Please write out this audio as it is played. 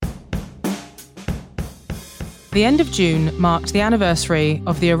The end of June marked the anniversary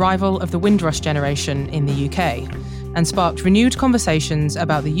of the arrival of the Windrush generation in the UK and sparked renewed conversations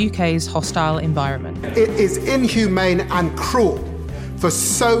about the UK's hostile environment. It is inhumane and cruel for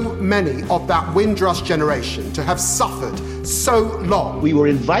so many of that Windrush generation to have suffered so long. We were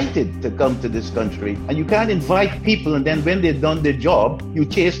invited to come to this country, and you can't invite people and then when they've done their job, you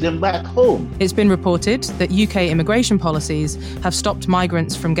chase them back home. It's been reported that UK immigration policies have stopped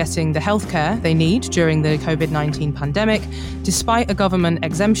migrants from getting the healthcare they need during the COVID-19 pandemic, despite a government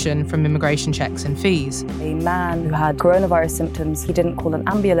exemption from immigration checks and fees. A man who had coronavirus symptoms, he didn't call an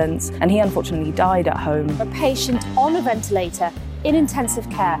ambulance, and he unfortunately died at home. A patient on a ventilator in intensive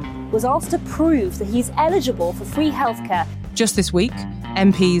care was asked to prove that he's eligible for free healthcare. Just this week,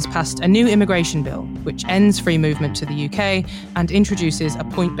 MPs passed a new immigration bill which ends free movement to the UK and introduces a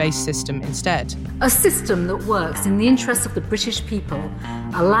point-based system instead. A system that works in the interests of the British people,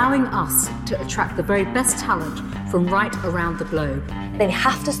 allowing us to attract the very best talent from right around the globe. They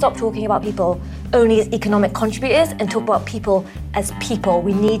have to stop talking about people only as economic contributors and talk about people as people.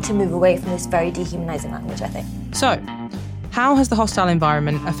 We need to move away from this very dehumanising language, I think. So, how has the hostile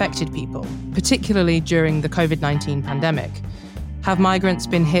environment affected people, particularly during the COVID-19 pandemic? Have migrants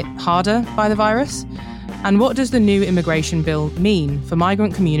been hit harder by the virus? And what does the new immigration bill mean for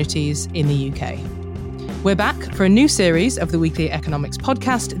migrant communities in the UK? We're back for a new series of the Weekly Economics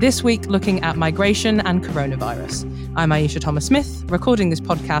podcast, this week looking at migration and coronavirus. I'm Aisha Thomas-Smith, recording this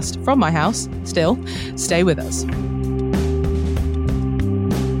podcast from my house. Still, stay with us.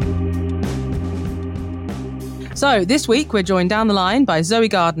 So this week, we're joined down the line by Zoe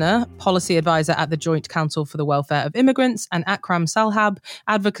Gardner, Policy Advisor at the Joint Council for the Welfare of Immigrants, and Akram Salhab,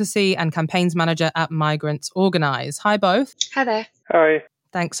 Advocacy and Campaigns Manager at Migrants Organise. Hi, both. Hi there. Hi.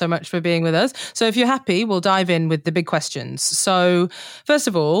 Thanks so much for being with us. So if you're happy, we'll dive in with the big questions. So first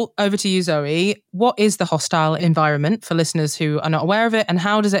of all, over to you, Zoe. What is the hostile environment for listeners who are not aware of it, and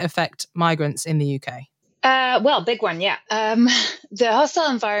how does it affect migrants in the UK? Well, big one, yeah. The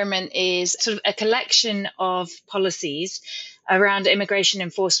hostile environment is sort of a collection of policies around immigration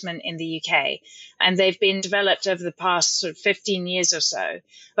enforcement in the UK. And they've been developed over the past sort of 15 years or so.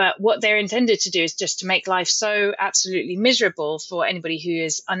 But what they're intended to do is just to make life so absolutely miserable for anybody who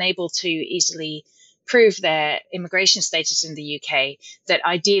is unable to easily prove their immigration status in the UK that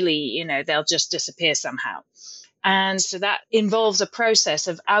ideally, they'll just disappear somehow. And so that involves a process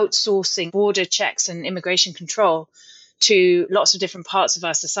of outsourcing border checks and immigration control to lots of different parts of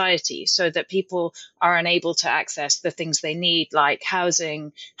our society so that people are unable to access the things they need, like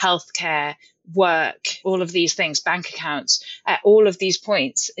housing, healthcare, work, all of these things, bank accounts. At all of these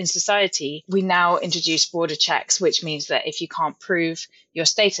points in society, we now introduce border checks, which means that if you can't prove your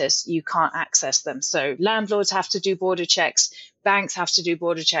status, you can't access them. So landlords have to do border checks, banks have to do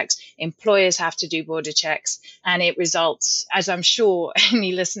border checks, employers have to do border checks, and it results, as I'm sure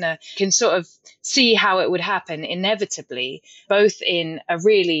any listener can sort of see how it would happen inevitably, both in a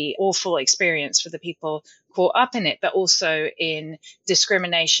really awful experience for the people caught up in it, but also in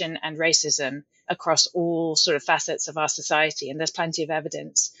discrimination and racism across all sort of facets of our society. And there's plenty of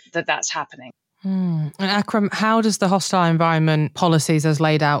evidence that that's happening. And Akram, how does the hostile environment policies as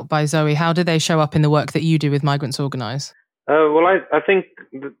laid out by Zoe, how do they show up in the work that you do with Migrants Organise? Well, I think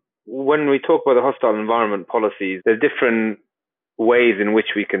when we talk about the hostile environment policies, there's different ways in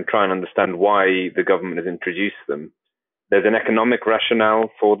which we can try and understand why the government has introduced them. There's an economic rationale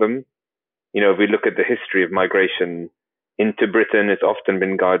for them. If we look at the history of migration into Britain, it's often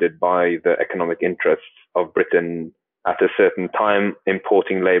been guided by the economic interests of Britain at a certain time,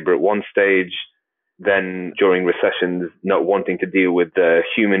 importing labour at one stage, then during recessions, not wanting to deal with the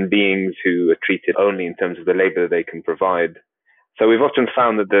human beings who are treated only in terms of the labour they can provide. So we've often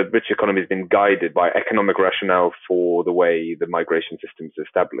found that the British economy has been guided by economic rationale for the way the migration system is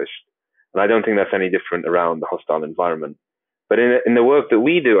established. And I don't think that's any different around the hostile environment. But in the work that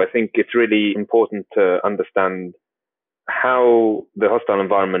we do, I think it's really important to understand how the hostile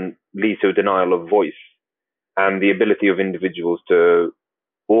environment leads to a denial of voice and the ability of individuals to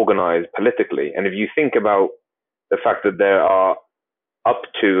organize politically. And if you think about the fact that there are up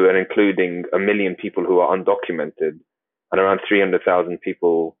to and including 1 million people who are undocumented and around 300,000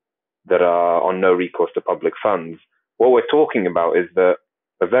 people that are on no recourse to public funds, what we're talking about is that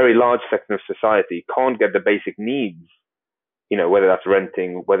a very large section of society can't get the basic needs, whether that's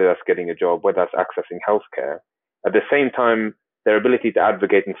renting, whether that's getting a job, whether that's accessing healthcare. At the same time, their ability to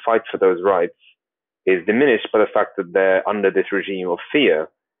advocate and fight for those rights is diminished by the fact that they're under this regime of fear.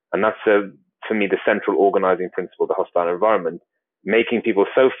 And that's, for me, the central organizing principle of the hostile environment, making people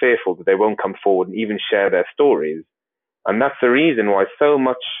so fearful that they won't come forward and even share their stories. And that's the reason why so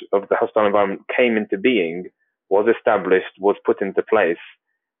much of the hostile environment came into being was established, was put into place,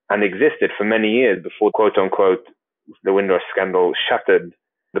 and existed for many years before, quote unquote, the Windrush scandal shattered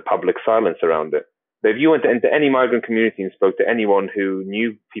the public silence around it. But if you went into any migrant community and spoke to anyone who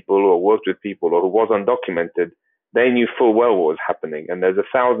knew people or worked with people or who was undocumented, they knew full well what was happening. And there's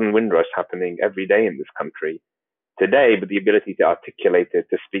 1,000 Windrush happening every day in this country today, but the ability to articulate it,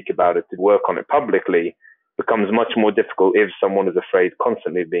 to speak about it, to work on it publicly becomes much more difficult if someone is afraid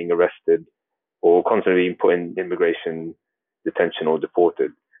constantly of being arrested or constantly being put in immigration detention or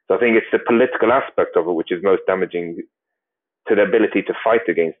deported. So I think it's the political aspect of it which is most damaging to the ability to fight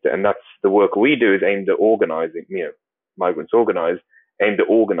against it. And that's the work we do, is aimed at organizing, migrants organize, aimed at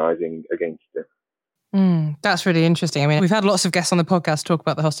organizing against it. That's really interesting. I mean, we've had lots of guests on the podcast talk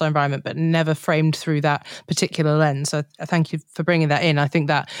about the hostile environment, but never framed through that particular lens. So thank you for bringing that in. I think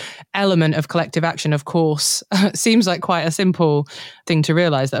that element of collective action, of course, seems like quite a simple thing to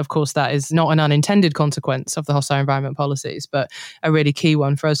realise that, of course, that is not an unintended consequence of the hostile environment policies, but a really key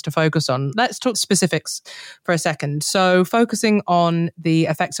one for us to focus on. Let's talk specifics for a second. So focusing on the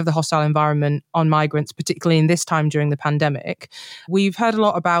effects of the hostile environment on migrants, particularly in this time during the pandemic, we've heard a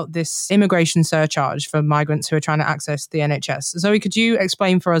lot about this immigration surcharge for migrants who are trying to access the NHS. Zoe, could you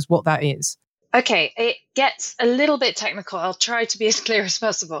explain for us what that is? Okay, it gets a little bit technical. I'll try to be as clear as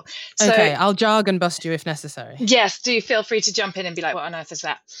possible. Okay, I'll jargon bust you if necessary. Yes, do feel free to jump in and be like, what on earth is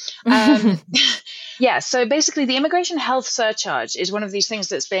that? Yeah, so basically the immigration health surcharge is one of these things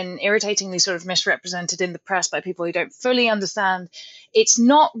that's been irritatingly sort of misrepresented in the press by people who don't fully understand. It's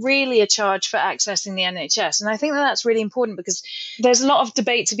not really a charge for accessing the NHS. And I think that that's really important because there's a lot of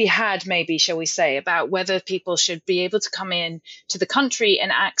debate to be had, maybe, shall we say, about whether people should be able to come in to the country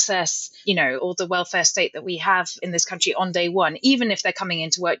and access, all the welfare state that we have in this country on day one, even if they're coming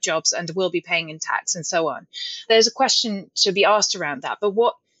in to work jobs and will be paying in tax and so on. There's a question to be asked around that. But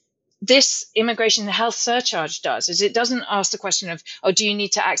what this immigration health surcharge does is it doesn't ask the question of, do you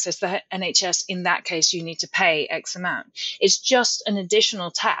need to access the NHS? In that case, you need to pay X amount. It's just an additional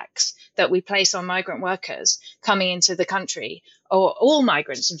tax that we place on migrant workers coming into the country, or all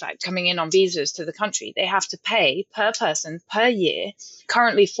migrants, in fact, coming in on visas to the country. They have to pay per person per year,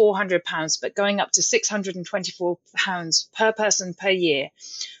 currently £400, but going up to £624 per person per year,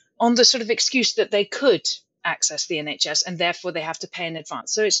 on the sort of excuse that they could access the NHS and therefore they have to pay in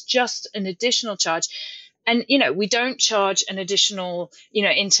advance. So it's just an additional charge. And, we don't charge an additional,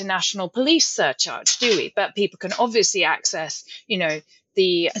 international police surcharge, do we? But people can obviously access,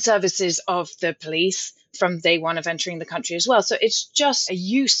 the services of the police from day one of entering the country as well. So it's just a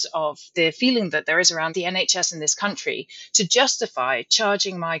use of the feeling that there is around the NHS in this country to justify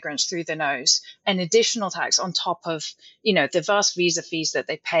charging migrants through the nose an additional tax on top of, the vast visa fees that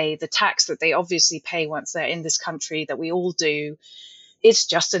they pay, the tax that they obviously pay once they're in this country that we all do. It's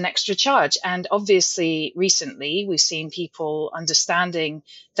just an extra charge. And obviously, recently, we've seen people understanding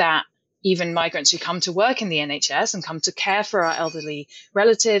that even migrants who come to work in the NHS and come to care for our elderly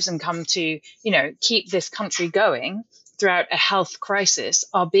relatives and come to, keep this country going throughout a health crisis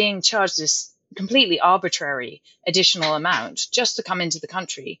are being charged this completely arbitrary additional amount just to come into the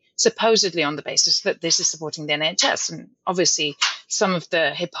country, supposedly on the basis that this is supporting the NHS. And obviously, some of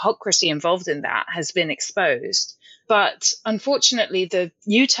the hypocrisy involved in that has been exposed. But unfortunately, the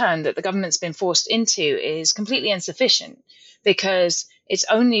U-turn that the government's been forced into is completely insufficient because it's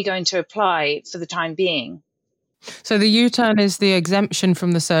only going to apply for the time being. So the U-turn is the exemption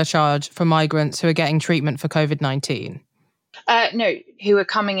from the surcharge for migrants who are getting treatment for COVID-19? No, who are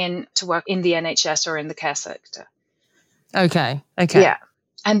coming in to work in the NHS or in the care sector. Okay. Yeah.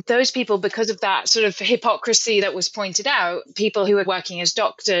 And those people, because of that sort of hypocrisy that was pointed out, people who are working as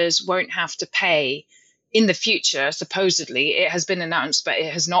doctors won't have to pay in the future. Supposedly, it has been announced, but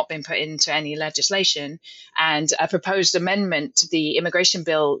it has not been put into any legislation. And a proposed amendment to the immigration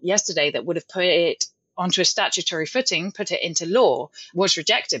bill yesterday that would have put it onto a statutory footing, put it into law, was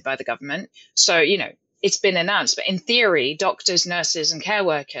rejected by the government. So, it's been announced, but in theory, doctors, nurses and care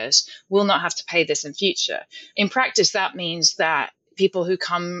workers will not have to pay this in future. In practice, that means that people who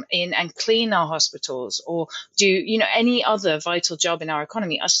come in and clean our hospitals or do, any other vital job in our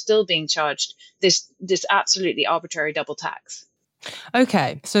economy are still being charged this absolutely arbitrary double tax.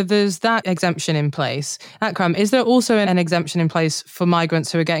 Okay, so there's that exemption in place. Akram, is there also an exemption in place for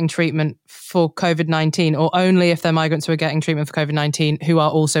migrants who are getting treatment for COVID-19, or only if they're migrants who are getting treatment for COVID-19 who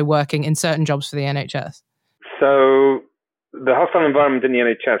are also working in certain jobs for the NHS? So the hostile environment in the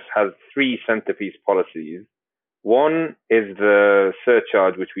NHS has three centerpiece policies. One is the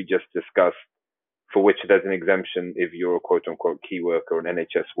surcharge, which we just discussed, for which there's an exemption if you're a quote-unquote key worker, an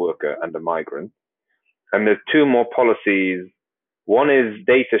NHS worker, and a migrant. And there's two more policies. One is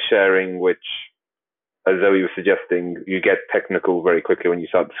data sharing, which as Zoe was suggesting, you get technical very quickly when you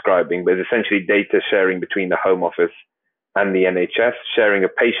start describing, but it's essentially data sharing between the Home Office and the NHS, sharing a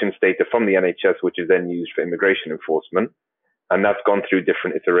patient's data from the NHS, which is then used for immigration enforcement. And that's gone through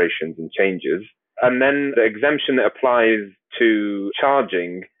different iterations and changes. And then the exemption that applies to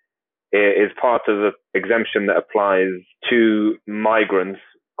charging is part of the exemption that applies to migrants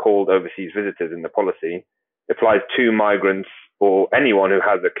called overseas visitors in the policy. It applies to migrants or anyone who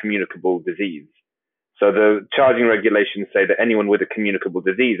has a communicable disease. So the charging regulations say that anyone with a communicable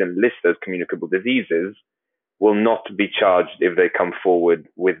disease and list those communicable diseases will not be charged if they come forward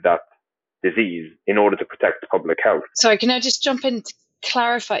with that disease in order to protect public health. Sorry, can I just jump in to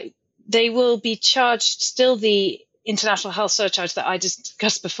clarify? They will be charged still the international health surcharge that I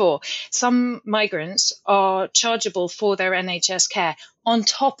discussed before. Some migrants are chargeable for their NHS care on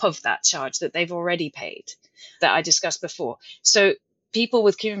top of that charge that they've already paid that I discussed before. So people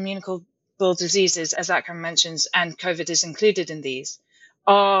with communicable diseases, as Akram mentions, and COVID is included in these,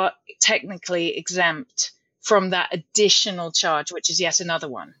 are technically exempt from that additional charge, which is yet another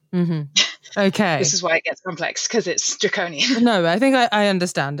one. Mm-hmm. Okay. This is why it gets complex, because it's draconian. No, I think I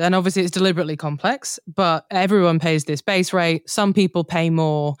understand. And obviously it's deliberately complex, but everyone pays this base rate. Some people pay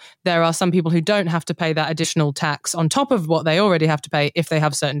more. There are some people who don't have to pay that additional tax on top of what they already have to pay if they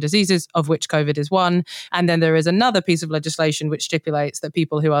have certain diseases, of which COVID is one. And then there is another piece of legislation which stipulates that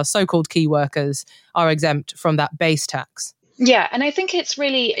people who are so-called key workers are exempt from that base tax. Yeah, and I think it's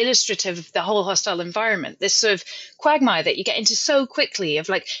really illustrative of the whole hostile environment, this sort of quagmire that you get into so quickly of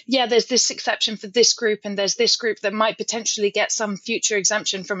like, yeah, there's this exception for this group and there's this group that might potentially get some future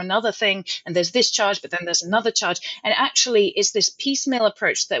exemption from another thing, and there's this charge, but then there's another charge. And actually it's this piecemeal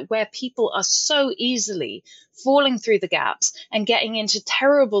approach that where people are so easily falling through the gaps and getting into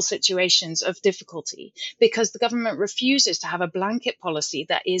terrible situations of difficulty because the government refuses to have a blanket policy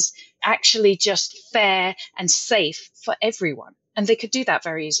that is actually just fair and safe for everyone. And they could do that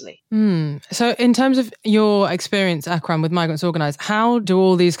very easily. So in terms of your experience, Akram, with Migrants Organised, how do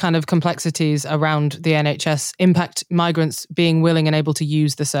all these kind of complexities around the NHS impact migrants being willing and able to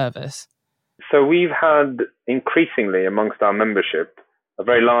use the service? So we've had increasingly amongst our membership a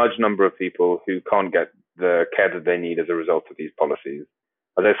very large number of people who can't get the care that they need as a result of these policies.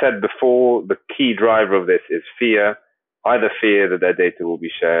 As I said before, the key driver of this is fear, either fear that their data will be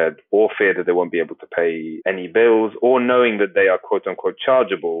shared or fear that they won't be able to pay any bills, or knowing that they are quote unquote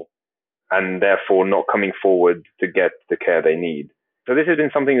chargeable and therefore not coming forward to get the care they need. So this has been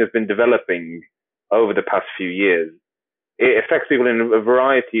something that's been developing over the past few years. It affects people in a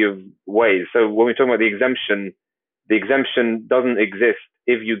variety of ways. So when we're talking about the exemption doesn't exist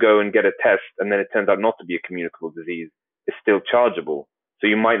if you go and get a test and then it turns out not to be a communicable disease. It's still chargeable. So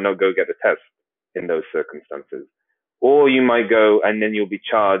you might not go get a test in those circumstances. Or you might go and then you'll be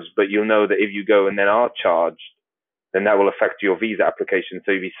charged, but you'll know that if you go and then are charged, then that will affect your visa application.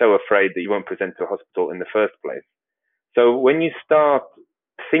 So you'll be so afraid that you won't present to a hospital in the first place. So when you start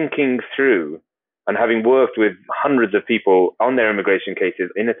thinking through and having worked with hundreds of people on their immigration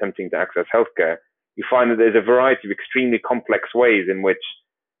cases in attempting to access healthcare, you find that there's a variety of extremely complex ways in which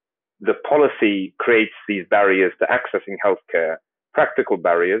the policy creates these barriers to accessing healthcare, practical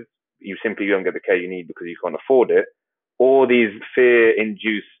barriers. You simply don't get the care you need because you can't afford it, or these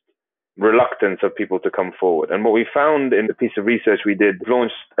fear-induced reluctance of people to come forward. And what we found in the piece of research we did,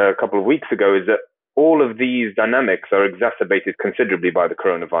 launched a couple of weeks ago, is that all of these dynamics are exacerbated considerably by the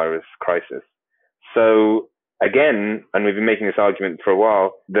coronavirus crisis. So again, and we've been making this argument for a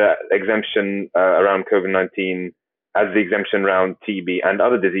while, the exemption around COVID-19 as the exemption around TB and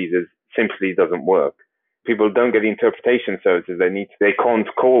other diseases simply doesn't work. People don't get the interpretation services they need. They can't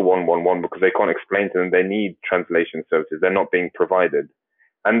call 111 because they can't explain to them they need translation services. They're not being provided.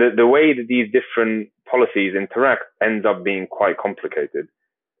 And the way that these different policies interact ends up being quite complicated.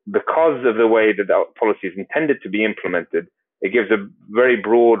 Because of the way that the policy is intended to be implemented, it gives a very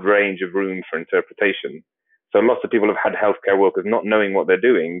broad range of room for interpretation. So lots of people have had healthcare workers not knowing what they're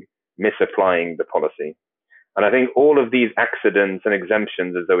doing, misapplying the policy. And I think all of these accidents and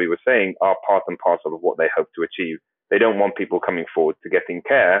exemptions, as Zoe was saying, are part and parcel of what they hope to achieve. They don't want people coming forward to getting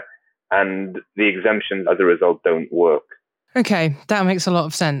care, and the exemptions as a result don't work. Okay, that makes a lot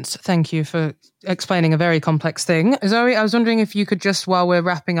of sense. Thank you for explaining a very complex thing. Zoe, I was wondering if you could just, while we're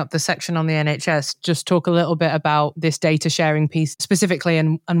wrapping up the section on the NHS, just talk a little bit about this data sharing piece specifically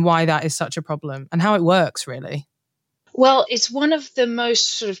and why that is such a problem and how it works, really. Well, it's one of the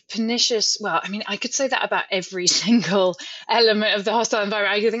most sort of pernicious. Well, I mean, I could say that about every single element of the hostile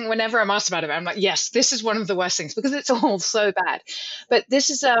environment. I think whenever I'm asked about it, I'm like, yes, this is one of the worst things because it's all so bad. But this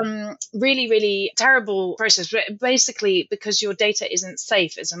is really, really terrible process. Basically, because your data isn't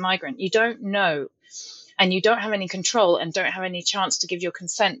safe as a migrant, you don't know. And you don't have any control and don't have any chance to give your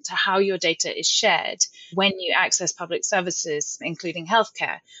consent to how your data is shared when you access public services, including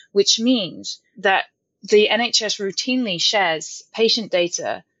healthcare, which means that the NHS routinely shares patient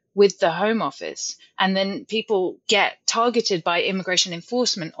data with the Home Office, and then people get targeted by immigration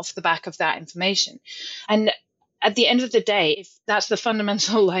enforcement off the back of that information. And at the end of the day, if that's the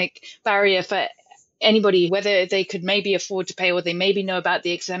fundamental barrier for anybody, whether they could maybe afford to pay or they maybe know about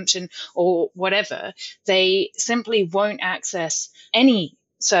the exemption or whatever, they simply won't access any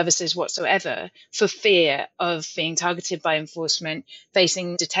services whatsoever for fear of being targeted by enforcement,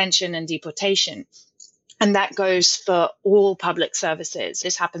 facing detention and deportation. And that goes for all public services.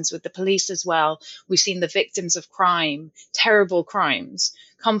 This happens with the police as well. We've seen the victims of crime, terrible crimes,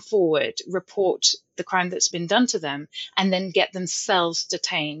 come forward, report the crime that's been done to them, and then get themselves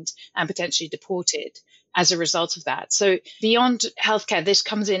detained and potentially deported as a result of that. So beyond healthcare, this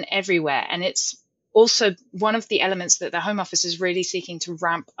comes in everywhere. And it's also one of the elements that the Home Office is really seeking to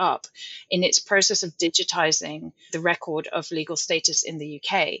ramp up in its process of digitizing the record of legal status in the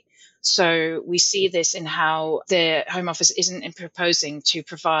UK. So we see this in how the Home Office isn't proposing to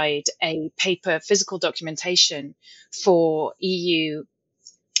provide a paper physical documentation for EU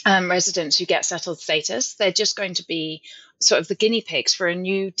residents who get settled status. They're just going to be sort of the guinea pigs for a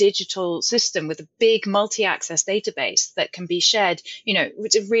new digital system with a big multi-access database that can be shared.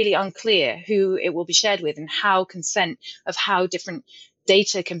 It's really unclear who it will be shared with and how consent of how different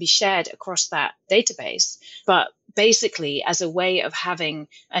data can be shared across that database. But basically, as a way of having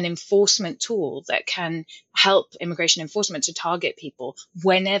an enforcement tool that can help immigration enforcement to target people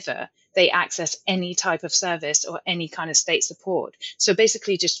whenever they access any type of service or any kind of state support. So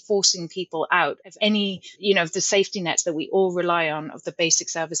basically just forcing people out of any, of the safety nets that we all rely on, of the basic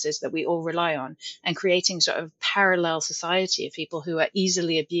services that we all rely on, and creating sort of parallel society of people who are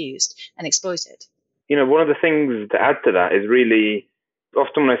easily abused and exploited. One of the things to add to that is really,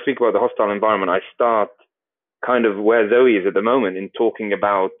 often when I speak about the hostile environment, I start kind of where Zoe is at the moment in talking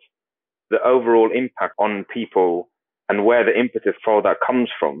about the overall impact on people and where the impetus for all that comes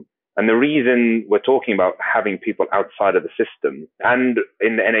from. And the reason we're talking about having people outside of the system and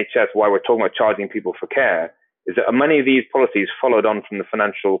in the NHS, why we're talking about charging people for care, is that many of these policies followed on from the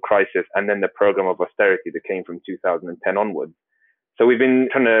financial crisis and then the program of austerity that came from 2010 onwards. So we've been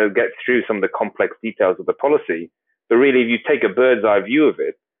trying to get through some of the complex details of the policy. But really, if you take a bird's eye view of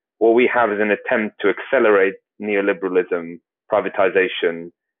it, what we have is an attempt to accelerate neoliberalism,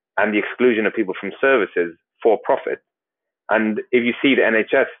 privatization, and the exclusion of people from services for profit. And if you see the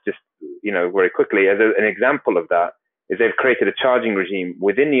NHS just, very quickly, as an example of that, is they've created a charging regime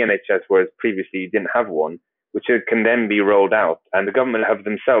within the NHS, whereas previously you didn't have one, which can then be rolled out. And the government have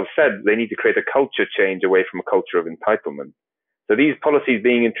themselves said they need to create a culture change away from a culture of entitlement. So these policies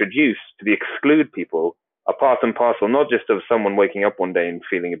being introduced to exclude people are part and parcel, not just of someone waking up one day and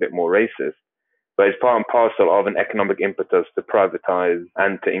feeling a bit more racist, but it's part and parcel of an economic impetus to privatize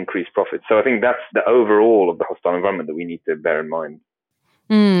and to increase profits. So I think that's the overall of the hostile environment that we need to bear in mind.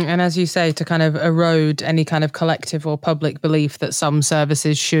 And as you say, to kind of erode any kind of collective or public belief that some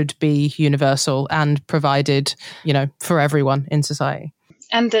services should be universal and provided, for everyone in society.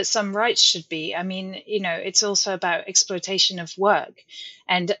 And that some rights should be. I mean, it's also about exploitation of work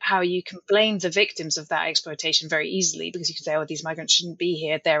and how you can blame the victims of that exploitation very easily, because you can say, these migrants shouldn't be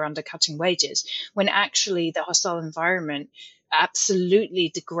here, they're undercutting wages, when actually the hostile environment absolutely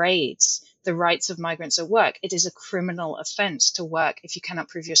degrades the rights of migrants at work. It is a criminal offense to work if you cannot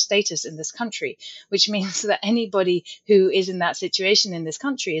prove your status in this country, which means that anybody who is in that situation in this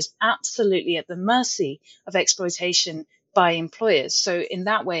country is absolutely at the mercy of exploitation by employers. So in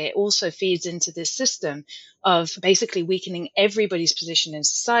that way, it also feeds into this system of basically weakening everybody's position in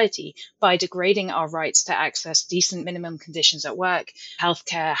society by degrading our rights to access decent minimum conditions at work,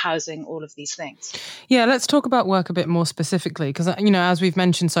 healthcare, housing, all of these things. Yeah, let's talk about work a bit more specifically, because, as we've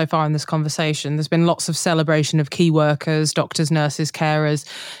mentioned so far in this conversation, there's been lots of celebration of key workers, doctors, nurses, carers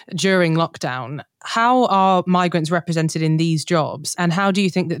during lockdown. How are migrants represented in these jobs, and how do you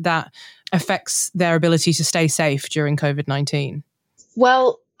think that affects their ability to stay safe during COVID-19?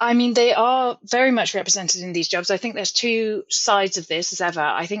 Well, I mean, they are very much represented in these jobs. I think there's two sides of this as ever.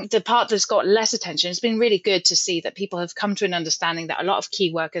 I think the part that's got less attention, it's been really good to see that people have come to an understanding that a lot of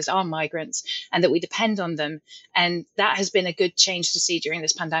key workers are migrants and that we depend on them. And that has been a good change to see during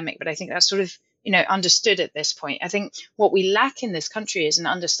this pandemic. But I think that's sort of understood at this point. I think what we lack in this country is an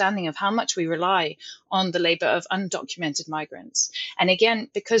understanding of how much we rely on the labor of undocumented migrants. And again,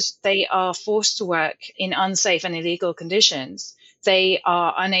 because they are forced to work in unsafe and illegal conditions, they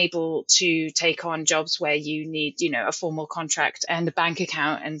are unable to take on jobs where you need, a formal contract and a bank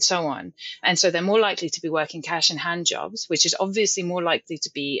account and so on. And so they're more likely to be working cash in hand jobs, which is obviously more likely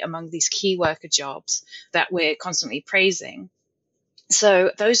to be among these key worker jobs that we're constantly praising. So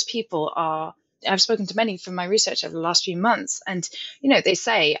those people I've spoken to many from my research over the last few months, and, they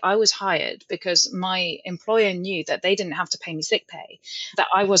say I was hired because my employer knew that they didn't have to pay me sick pay, that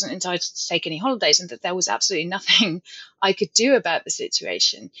I wasn't entitled to take any holidays, and that there was absolutely nothing I could do about the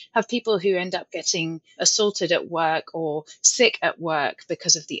situation. Have people who end up getting assaulted at work or sick at work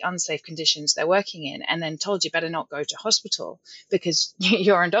because of the unsafe conditions they're working in, and then told you better not go to hospital because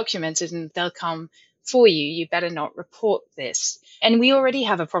you're undocumented and they'll come for you. You better not report this. And we already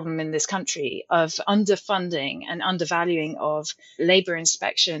have a problem in this country of underfunding and undervaluing of labor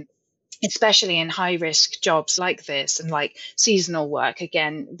inspection, especially in high risk jobs like this and like seasonal work,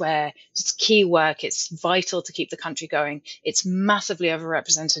 again, where it's key work, it's vital to keep the country going. It's massively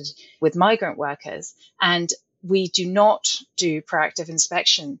overrepresented with migrant workers. And we do not do proactive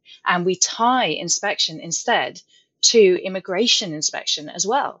inspection, and we tie inspection instead to immigration inspection as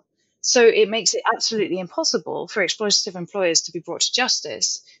well. So it makes it absolutely impossible for exploitative employers to be brought to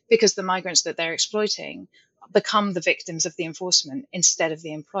justice because the migrants that they're exploiting become the victims of the enforcement instead of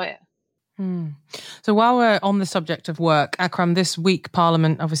the employer. So while we're on the subject of work, Akram, this week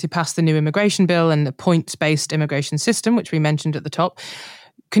Parliament obviously passed the new immigration bill and the points-based immigration system, which we mentioned at the top.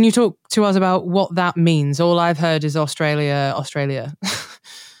 Can you talk to us about what that means? All I've heard is Australia.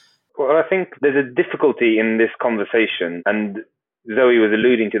 Well, I think there's a difficulty in this conversation, and Zoe was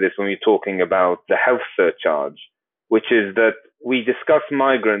alluding to this when we were talking about the health surcharge, which is that we discuss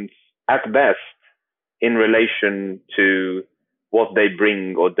migrants at best in relation to what they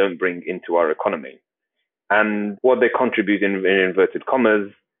bring or don't bring into our economy and what they contribute in inverted commas.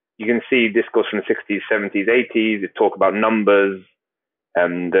 You can see discourse from the 60s, 70s, 80s. They talk about numbers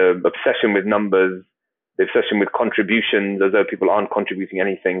and the obsession with numbers, the obsession with contributions, as though people aren't contributing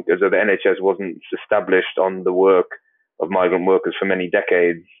anything, as though the NHS wasn't established on the work of migrant workers for many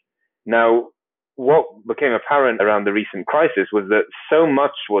decades. Now, what became apparent around the recent crisis was that so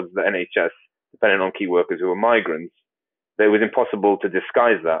much was the NHS dependent on key workers who were migrants that it was impossible to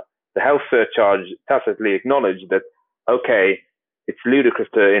disguise that. The health surcharge tacitly acknowledged that, okay, it's ludicrous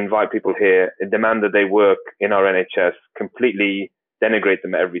to invite people here and demand that they work in our NHS, completely denigrate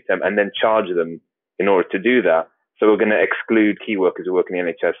them at every time, and then charge them in order to do that. So we're going to exclude key workers who work in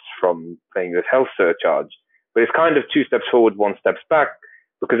the NHS from paying this health surcharge. But it's kind of two steps forward, one step back,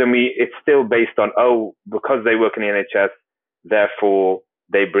 because then it's still based on, because they work in the NHS, therefore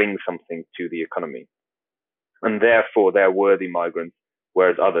they bring something to the economy. And therefore they're worthy migrants,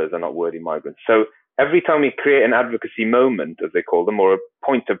 whereas others are not worthy migrants. So every time we create an advocacy moment, as they call them, or a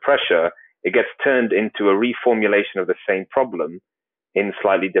point of pressure, it gets turned into a reformulation of the same problem in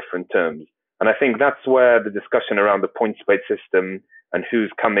slightly different terms. And I think that's where the discussion around the points-based system and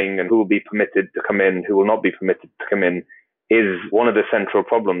who's coming and who will be permitted to come in, who will not be permitted to come in, is one of the central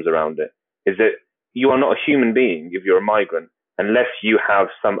problems around it, is that you are not a human being if you're a migrant, unless you have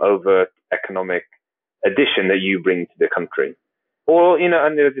some overt economic addition that you bring to the country. Or,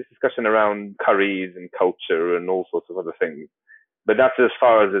 and there's this discussion around curries and culture and all sorts of other things. But that's as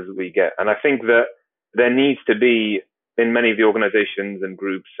far as we get. And I think that there needs to be, in many of the organizations and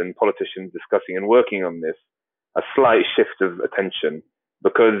groups and politicians discussing and working on this, a slight shift of attention,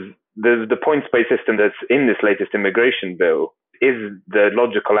 because the points-based system that's in this latest immigration bill is the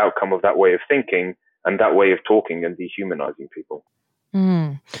logical outcome of that way of thinking and that way of talking and dehumanizing people.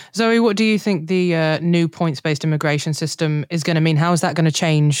 Zoe, what do you think the new points-based immigration system is going to mean? How is that going to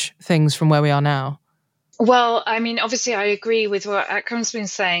change things from where we are now? Well, I mean, obviously, I agree with what Akram's been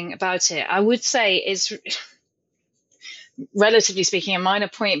saying about it. I would say is, relatively speaking, a minor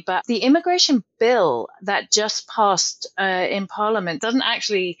point, but the immigration bill that just passed in Parliament doesn't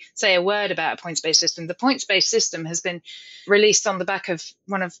actually say a word about a points-based system. The points-based system has been released on the back of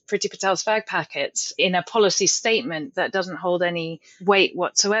one of Priti Patel's fag packets in a policy statement that doesn't hold any weight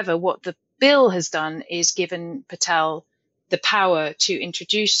whatsoever. What the bill has done is given Patel the power to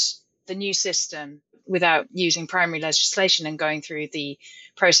introduce the new system without using primary legislation and going through the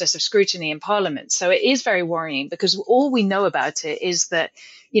process of scrutiny in Parliament. So it is very worrying, because all we know about it is that,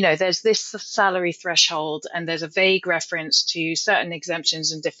 there's this salary threshold and there's a vague reference to certain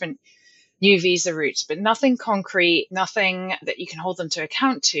exemptions and different new visa routes, but nothing concrete, nothing that you can hold them to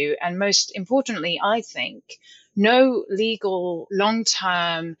account to. And most importantly, I think, no legal,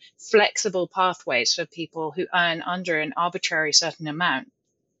 long-term, flexible pathways for people who earn under an arbitrary certain amount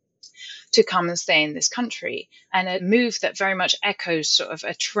to come and stay in this country. And a move that very much echoes sort of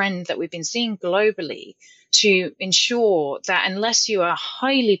a trend that we've been seeing globally to ensure that unless you are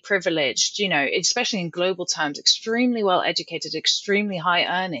highly privileged, especially in global terms, extremely well educated, extremely high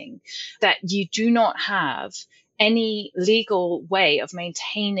earning, that you do not have any legal way of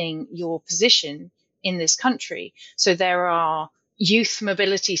maintaining your position in this country. So there are youth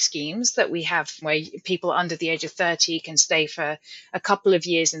mobility schemes that we have where people under the age of 30 can stay for a couple of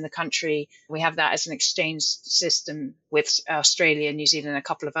years in the country. We have that as an exchange system with Australia, New Zealand, and a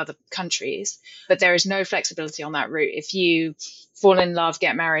couple of other countries. But there is no flexibility on that route. If you fall in love,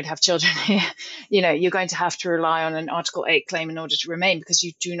 get married, have children here, you're going to have to rely on an Article 8 claim in order to remain, because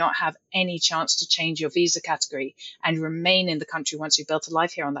you do not have any chance to change your visa category and remain in the country once you've built a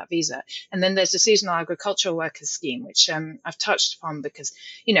life here on that visa. And then there's the seasonal agricultural workers scheme, which I've touched upon because,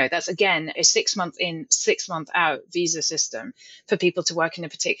 that's again a 6 month in, 6 month out visa system for people to work in a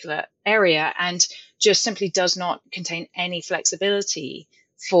particular area, and just simply does not contain any flexibility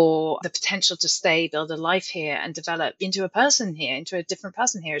for the potential to stay, build a life here, and develop into a person here, into a different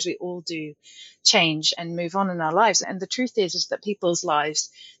person here, as we all do change and move on in our lives. And the truth is that people's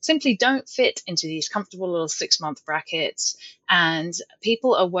lives simply don't fit into these comfortable little 6 month brackets. And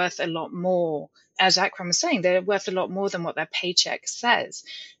people are worth a lot more. As Akram was saying, they're worth a lot more than what their paycheck says.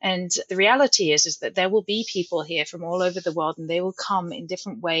 And the reality is that there will be people here from all over the world, and they will come in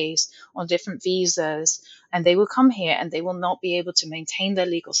different ways on different visas, and they will come here and they will not be able to maintain their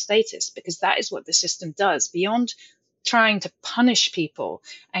legal status, because that is what the system does. Beyond trying to punish people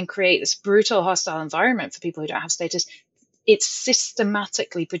and create this brutal, hostile environment for people who don't have status, it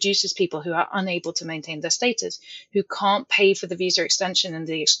systematically produces people who are unable to maintain their status, who can't pay for the visa extension and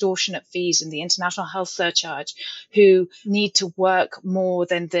the extortionate fees and the international health surcharge, who need to work more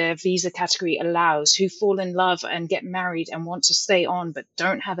than their visa category allows, who fall in love and get married and want to stay on but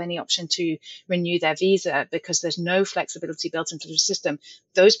don't have any option to renew their visa because there's no flexibility built into the system.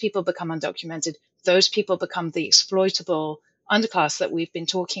 Those people become undocumented. Those people become the exploitable underclass that we've been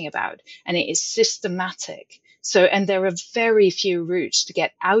talking about, and it is systematic. So, and there are very few routes to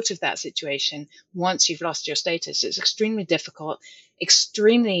get out of that situation once you've lost your status. It's extremely difficult,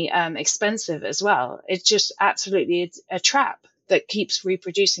 extremely expensive as well. It's just absolutely a trap that keeps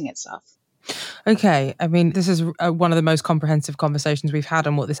reproducing itself. Okay. I mean, this is one of the most comprehensive conversations we've had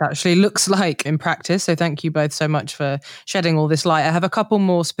on what this actually looks like in practice. So thank you both so much for shedding all this light. I have a couple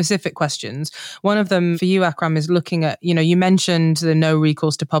more specific questions. One of them for you, Akram, is looking at, you mentioned the no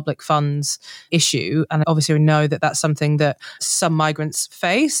recourse to public funds issue. And obviously we know that that's something that some migrants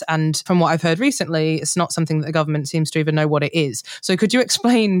face. And from what I've heard recently, it's not something that the government seems to even know what it is. So could you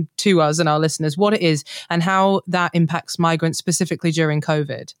explain to us and our listeners what it is and how that impacts migrants specifically during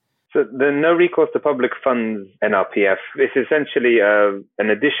COVID? So the no recourse to public funds NRPF is essentially an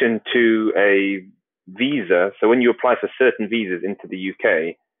addition to a visa. So when you apply for certain visas into the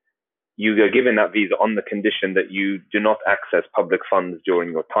UK, you are given that visa on the condition that you do not access public funds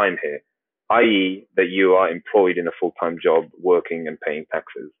during your time here, i.e. that you are employed in a full-time job, working and paying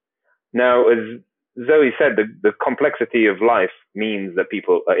taxes. Now, as Zoe said, the complexity of life means that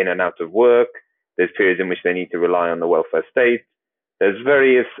people are in and out of work. There's periods in which they need to rely on the welfare state. There's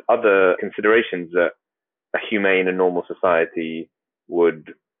various other considerations that a humane and normal society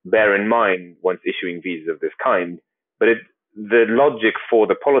would bear in mind once issuing visas of this kind. But the logic for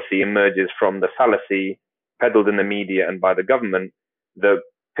the policy emerges from the fallacy peddled in the media and by the government that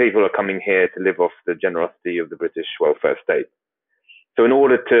people are coming here to live off the generosity of the British welfare state. So in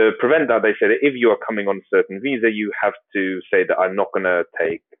order to prevent that, they say that if you are coming on a certain visa, you have to say that I'm not going to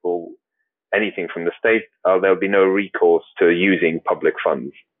take or anything from the state, there'll be no recourse to using public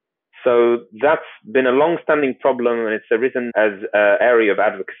funds. So that's been a long-standing problem, and it's arisen as an area of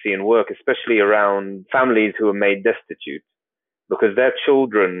advocacy and work, especially around families who are made destitute, because their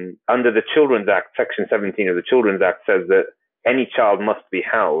children, under the Children's Act, Section 17 of the Children's Act says that any child must be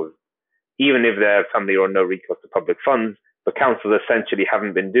housed, even if their family are on no recourse to public funds. The councils essentially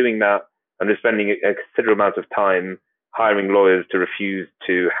haven't been doing that, and they're spending a considerable amount of time hiring lawyers to refuse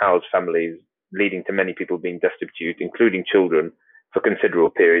to house families, leading to many people being destitute, including children, for considerable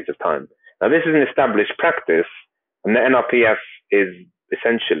periods of time. Now, this is an established practice, and the NRPF is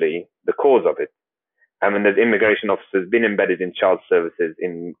essentially the cause of it. And there's immigration officers been embedded in child services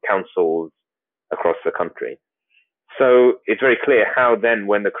in councils across the country. So it's very clear how then,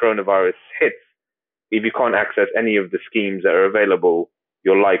 when the coronavirus hits, if you can't access any of the schemes that are available,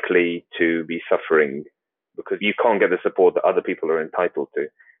 you're likely to be suffering because you can't get the support that other people are entitled to.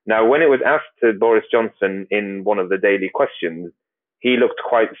 Now, when it was asked to Boris Johnson in one of the daily questions, he looked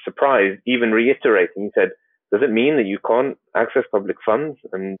quite surprised, even reiterating, he said, does it mean that you can't access public funds?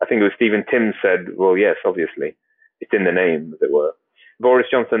 And I think it was Stephen Timms said, well, yes, obviously. It's in the name, as it were. Boris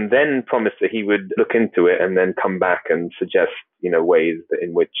Johnson then promised that he would look into it and then come back and suggest, ways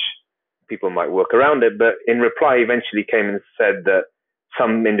in which people might work around it. But in reply, he eventually came and said that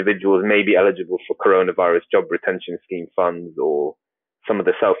some individuals may be eligible for coronavirus job retention scheme funds or some of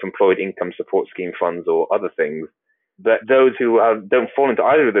the self-employed income support scheme funds or other things. But those who don't fall into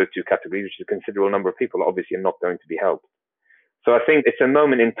either of those two categories, which is a considerable number of people, obviously are not going to be helped. So I think it's a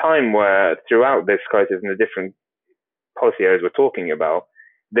moment in time where throughout this crisis and the different policy areas we're talking about,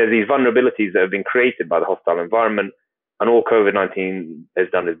 there's these vulnerabilities that have been created by the hostile environment, and all COVID-19 has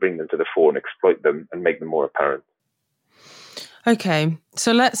done is bring them to the fore and exploit them and make them more apparent. Okay,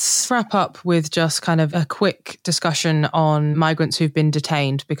 so let's wrap up with just kind of a quick discussion on migrants who've been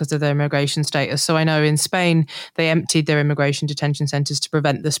detained because of their immigration status. So I know in Spain, they emptied their immigration detention centres to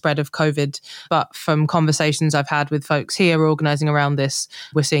prevent the spread of COVID. But from conversations I've had with folks here organising around this,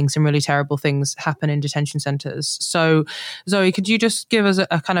 we're seeing some really terrible things happen in detention centres. So Zoe, could you just give us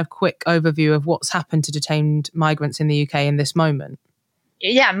a kind of quick overview of what's happened to detained migrants in the UK in this moment?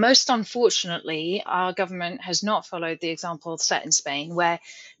 Yeah, most unfortunately, our government has not followed the example set in Spain, where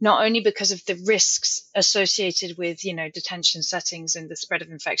not only because of the risks associated with, detention settings and the spread of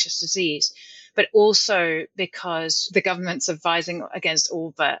infectious disease, but also because the government's advising against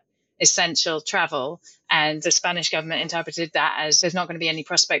all but essential travel. And the Spanish government interpreted that as there's not going to be any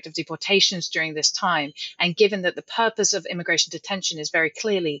prospect of deportations during this time. And given that the purpose of immigration detention is very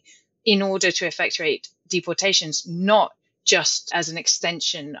clearly in order to effectuate deportations, not just as an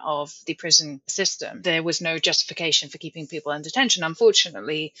extension of the prison system, there was no justification for keeping people in detention.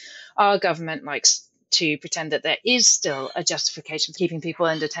 Unfortunately, our government likes to pretend that there is still a justification for keeping people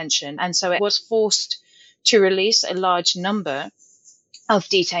in detention. And so it was forced to release a large number of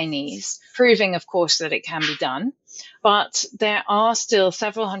detainees, proving, of course, that it can be done. But there are still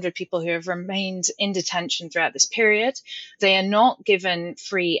several hundred people who have remained in detention throughout this period. They are not given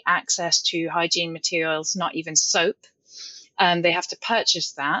free access to hygiene materials, not even soap. They have to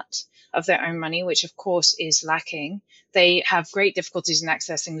purchase that of their own money, which of course is lacking. They have great difficulties in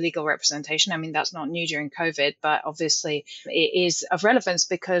accessing legal representation. I mean, that's not new during COVID, but obviously it is of relevance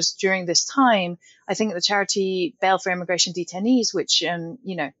because during this time, I think the charity Bail for Immigration Detainees, which,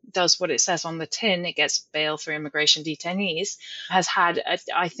 does what it says on the tin, it gets bail for immigration detainees, has had,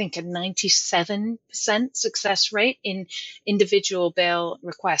 I think, a 97% success rate in individual bail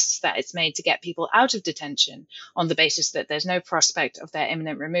requests that it's made to get people out of detention on the basis that there's no prospect of their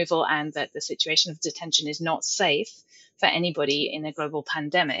imminent removal and that the situation of detention is not safe for anybody in a global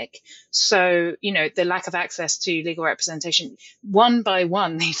pandemic. So, the lack of access to legal representation, one by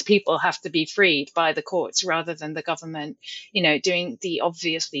one, these people have to be freed by the courts rather than the government, doing the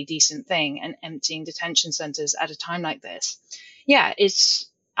obviously decent thing and emptying detention centres at a time like this. Yeah, it's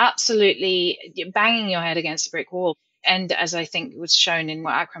absolutely banging your head against a brick wall. And as I think was shown in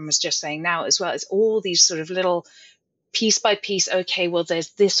what Akram was just saying now as well, it's all these sort of little piece by piece, okay, well, there's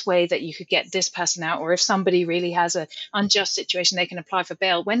this way that you could get this person out, or if somebody really has an unjust situation, they can apply for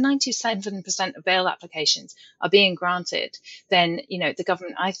bail. When 97% of bail applications are being granted, then, the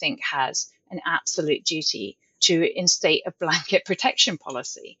government, I think, has an absolute duty to instate a blanket protection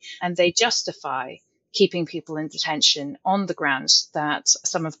policy. And they justify keeping people in detention on the grounds that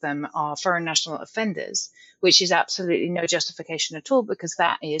some of them are foreign national offenders, which is absolutely no justification at all, because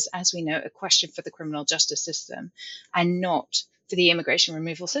that is, as we know, a question for the criminal justice system and not for the immigration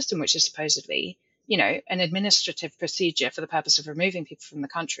removal system, which is supposedly, an administrative procedure for the purpose of removing people from the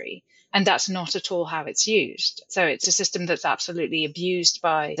country. And that's not at all how it's used. So it's a system that's absolutely abused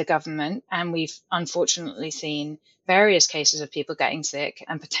by the government. And we've unfortunately seen various cases of people getting sick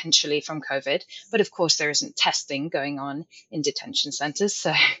and potentially from COVID. But of course, there isn't testing going on in detention centres.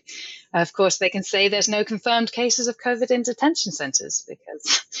 So, of course, they can say there's no confirmed cases of COVID in detention centres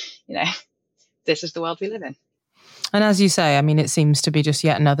because, this is the world we live in. And as you say, I mean, it seems to be just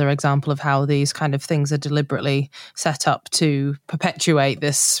yet another example of how these kind of things are deliberately set up to perpetuate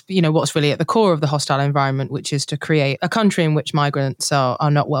this, what's really at the core of the hostile environment, which is to create a country in which migrants are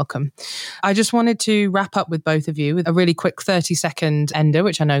not welcome. I just wanted to wrap up with both of you with a really quick 30-second ender,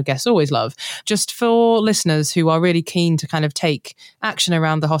 which I know guests always love, just for listeners who are really keen to kind of take action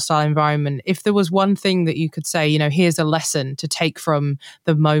around the hostile environment. If there was one thing that you could say, here's a lesson to take from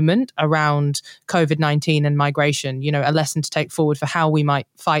the moment around COVID-19 and migration, a lesson to take forward for how we might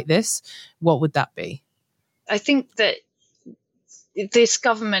fight this, what would that be? I think that this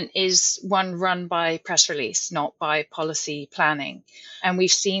government is one run by press release, not by policy planning. And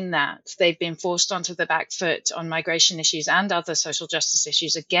we've seen that. They've been forced onto the back foot on migration issues and other social justice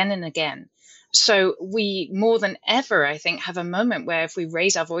issues again and again. So we more than ever, I think, have a moment where if we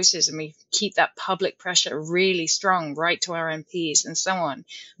raise our voices and we keep that public pressure really strong right to our MPs and so on,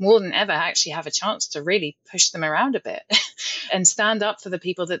 more than ever actually have a chance to really push them around a bit and stand up for the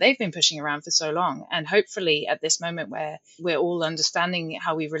people that they've been pushing around for so long. And hopefully at this moment where we're all understanding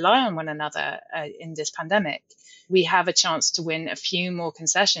how we rely on one another in this pandemic, we have a chance to win a few more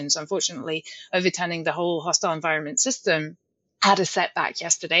concessions. Unfortunately, overturning the whole hostile environment system had a setback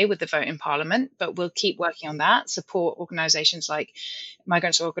yesterday with the vote in Parliament, but we'll keep working on that, support organisations like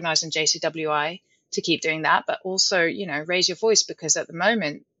Migrants Organised and JCWI to keep doing that, but also, raise your voice, because at the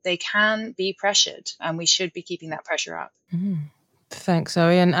moment they can be pressured and we should be keeping that pressure up. Thanks,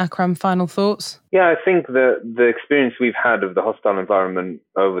 Zoe. And Akram, final thoughts? Yeah, I think the experience we've had of the hostile environment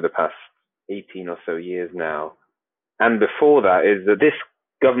over the past 18 or so years now, and before that, is that this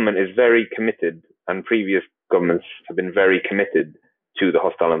government is very committed, and previous governments have been very committed to the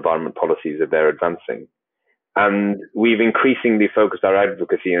hostile environment policies that they're advancing. And we've increasingly focused our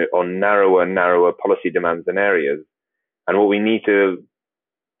advocacy on narrower and narrower policy demands and areas. And what we need to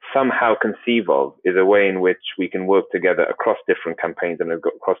somehow conceive of is a way in which we can work together across different campaigns and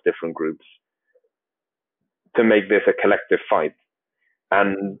across different groups to make this a collective fight.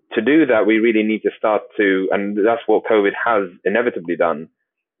 And to do that, we really need to start to, and that's what COVID has inevitably done,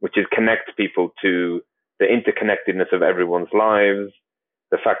 which is connect people to the interconnectedness of everyone's lives,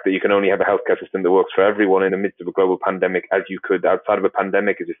 the fact that you can only have a healthcare system that works for everyone in the midst of a global pandemic as you could outside of a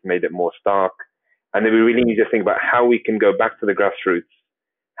pandemic, has just made it more stark. And then we really need to think about how we can go back to the grassroots,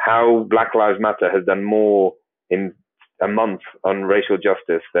 how Black Lives Matter has done more in a month on racial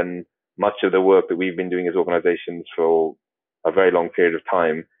justice than much of the work that we've been doing as organizations for a very long period of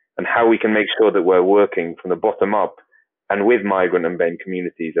time, and how we can make sure that we're working from the bottom up and with migrant and BAME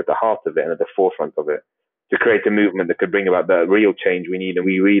communities at the heart of it and at the forefront of it, to create a movement that could bring about the real change we need. And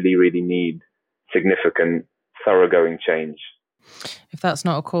we really, really need significant, thoroughgoing change. If that's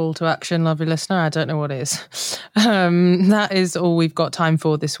not a call to action, lovely listener, I don't know what is. That is all we've got time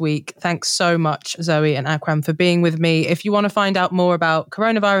for this week. Thanks so much, Zoe and Akram, for being with me. If you want to find out more about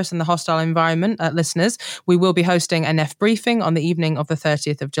coronavirus and the hostile environment, listeners, we will be hosting a NEF briefing on the evening of the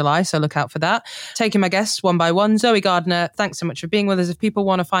 30th of July, so look out for that. Taking my guests one by one. Zoe Gardner, thanks so much for being with us. If people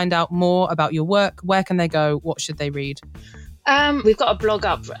want to find out more about your work, where can they go? What should they read? We've got a blog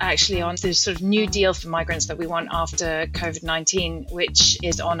up actually on the sort of new deal for migrants that we want after COVID-19, which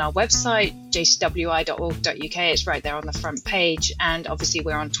is on our website, jcwi.org.uk. It's right there on the front page. And obviously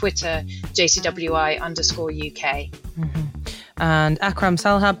we're on Twitter, jcwi_UK. And Akram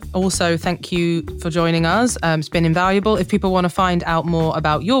Salhab, also thank you for joining us. It's been invaluable. If people want to find out more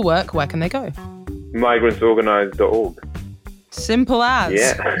about your work, where can they go? Migrantsorganised.org. Simple as.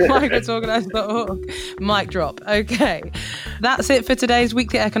 Yeah. Migrantsorganised.org. Mic drop. Okay. That's it for today's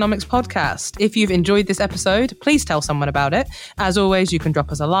Weekly Economics podcast. If you've enjoyed this episode, please tell someone about it. As always, you can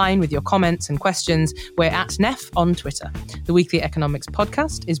drop us a line with your comments and questions. We're at NEF on Twitter. The Weekly Economics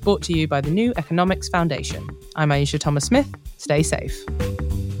podcast is brought to you by the New Economics Foundation. I'm Aisha Thomas-Smith. Stay safe.